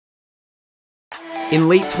In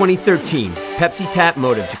late 2013, Pepsi tapped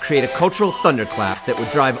Motive to create a cultural thunderclap that would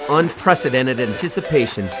drive unprecedented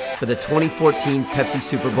anticipation for the 2014 Pepsi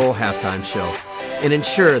Super Bowl halftime show and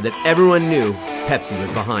ensure that everyone knew Pepsi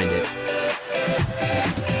was behind it.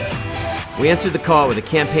 We answered the call with a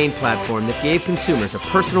campaign platform that gave consumers a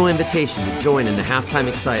personal invitation to join in the halftime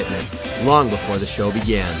excitement long before the show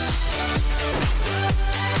began.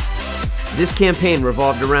 This campaign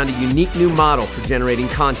revolved around a unique new model for generating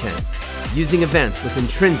content, using events with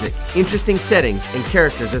intrinsic, interesting settings and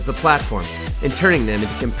characters as the platform, and turning them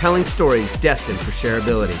into compelling stories destined for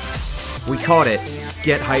shareability. We called it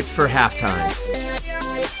Get Hyped for Halftime.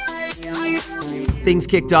 Things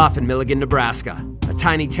kicked off in Milligan, Nebraska, a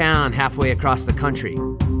tiny town halfway across the country.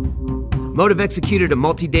 Motive executed a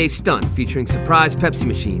multi-day stunt featuring surprise Pepsi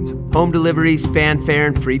machines, home deliveries, fanfare,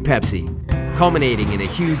 and free Pepsi, culminating in a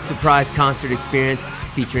huge surprise concert experience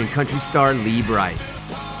featuring country star Lee Brice.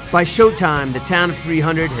 By showtime, the town of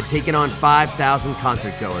 300 had taken on 5,000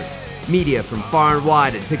 concertgoers. Media from far and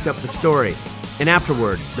wide had picked up the story. And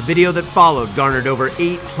afterward, the video that followed garnered over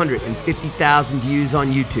 850,000 views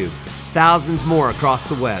on YouTube, thousands more across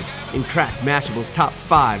the web, and cracked Mashable's top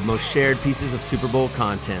 5 most shared pieces of Super Bowl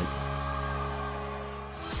content.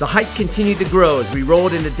 The hype continued to grow as we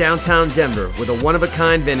rolled into downtown Denver with a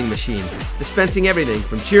one-of-a-kind vending machine, dispensing everything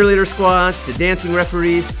from cheerleader squads to dancing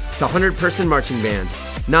referees to 100-person marching bands,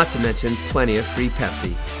 not to mention plenty of free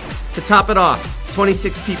Pepsi. To top it off,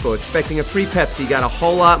 26 people expecting a free Pepsi got a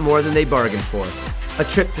whole lot more than they bargained for, a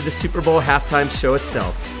trip to the Super Bowl halftime show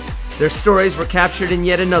itself. Their stories were captured in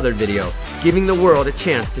yet another video, giving the world a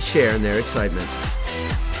chance to share in their excitement.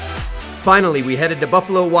 Finally, we headed to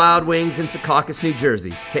Buffalo Wild Wings in Secaucus, New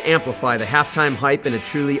Jersey to amplify the halftime hype in a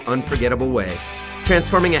truly unforgettable way,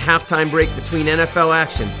 transforming a halftime break between NFL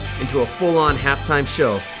action into a full-on halftime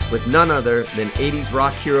show with none other than 80s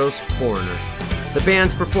rock heroes Foreigner. The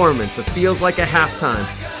band's performance of Feels Like a Halftime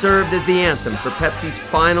served as the anthem for Pepsi's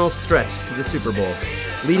final stretch to the Super Bowl,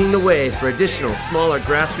 leading the way for additional smaller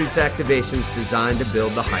grassroots activations designed to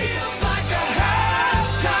build the hype.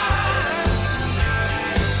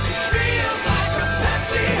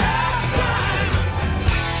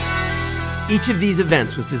 Each of these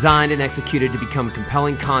events was designed and executed to become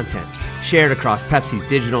compelling content, shared across Pepsi's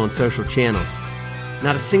digital and social channels.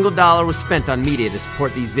 Not a single dollar was spent on media to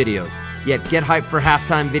support these videos, yet Get Hyped for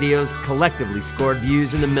Halftime videos collectively scored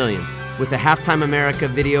views in the millions, with the Halftime America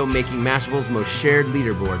video making Mashable's most shared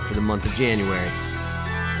leaderboard for the month of January.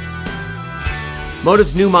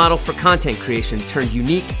 Motive's new model for content creation turned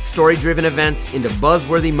unique, story-driven events into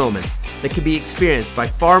buzzworthy moments that could be experienced by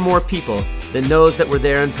far more people than those that were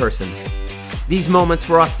there in person. These moments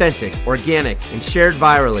were authentic, organic, and shared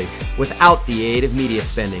virally without the aid of media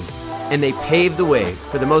spending, and they paved the way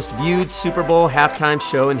for the most viewed Super Bowl halftime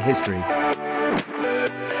show in history.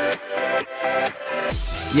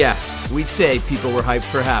 Yeah, we'd say people were hyped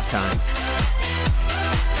for halftime.